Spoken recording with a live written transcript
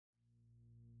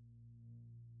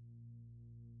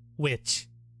which,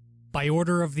 by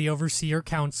order of the Overseer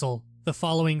Council, the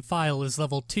following file is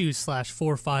Level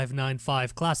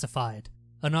 2/4595 classified.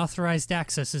 Unauthorized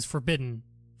access is forbidden.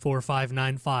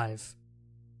 4595.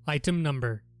 Item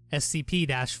number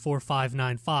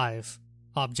SCP-4595.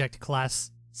 Object Class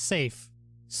Safe.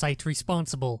 Site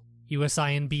Responsible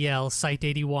USINBL Site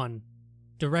 81.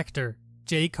 Director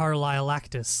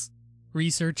djkaktus.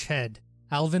 Research Head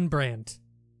Alvin Brandt.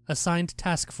 Assigned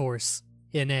Task Force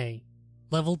NA.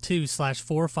 Level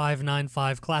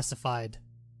 2/4595 classified.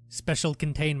 Special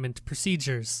Containment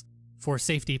Procedures. For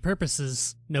safety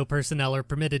purposes, no personnel are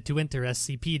permitted to enter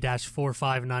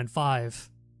SCP-4595.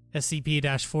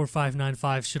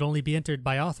 SCP-4595 should only be entered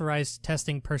by authorized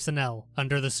testing personnel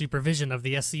under the supervision of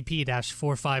the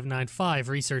SCP-4595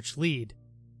 Research Lead.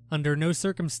 Under no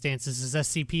circumstances is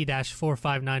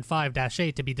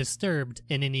SCP-4595-A to be disturbed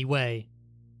in any way.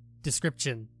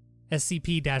 Description: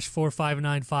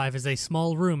 SCP-4595 is a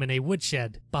small room in a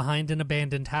woodshed behind an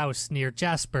abandoned house near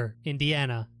Jasper,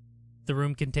 Indiana. The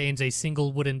room contains a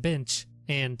single wooden bench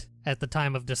and, at the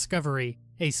time of discovery,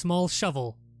 a small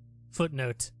shovel.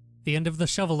 Footnote: the end of the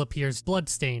shovel appears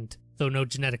blood-stained, though no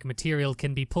genetic material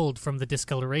can be pulled from the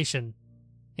discoloration.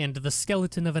 And the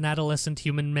skeleton of an adolescent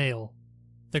human male.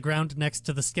 The ground next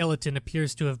to the skeleton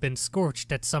appears to have been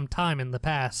scorched at some time in the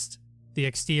past. The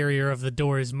exterior of the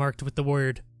door is marked with the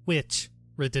word "Witch"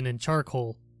 written in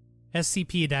charcoal.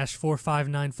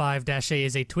 SCP-4595-A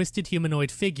is a twisted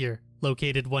humanoid figure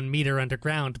located 1 meter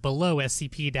underground below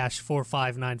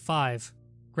SCP-4595.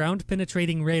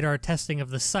 Ground-penetrating radar testing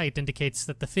of the site indicates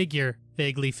that the figure,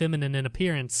 vaguely feminine in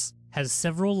appearance, has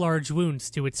several large wounds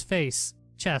to its face,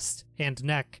 chest, and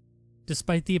neck.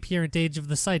 Despite the apparent age of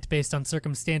the site based on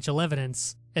circumstantial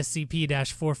evidence,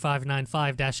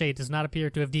 SCP-4595-A does not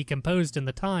appear to have decomposed in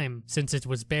the time since it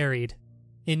was buried.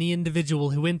 Any individual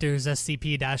who enters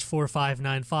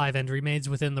SCP-4595 and remains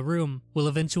within the room will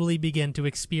eventually begin to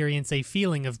experience a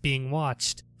feeling of being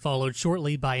watched, followed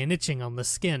shortly by an itching on the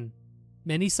skin.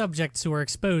 Many subjects who are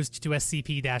exposed to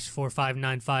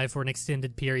SCP-4595 for an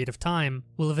extended period of time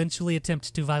will eventually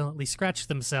attempt to violently scratch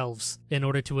themselves in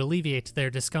order to alleviate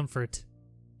their discomfort.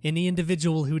 Any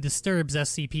individual who disturbs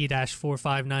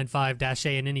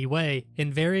SCP-4595-A in any way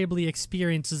invariably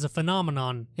experiences a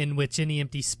phenomenon in which any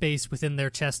empty space within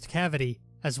their chest cavity,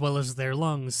 as well as their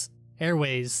lungs,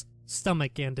 airways,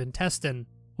 stomach, and intestine,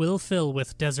 will fill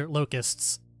with desert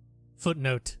locusts.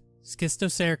 Footnote: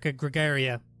 Schistocerca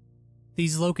gregaria.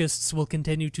 These locusts will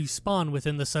continue to spawn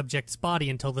within the subject's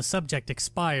body until the subject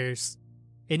expires.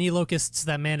 Any locusts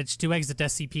that manage to exit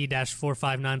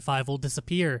SCP-4595 will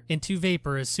disappear into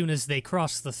vapor as soon as they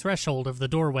cross the threshold of the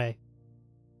doorway.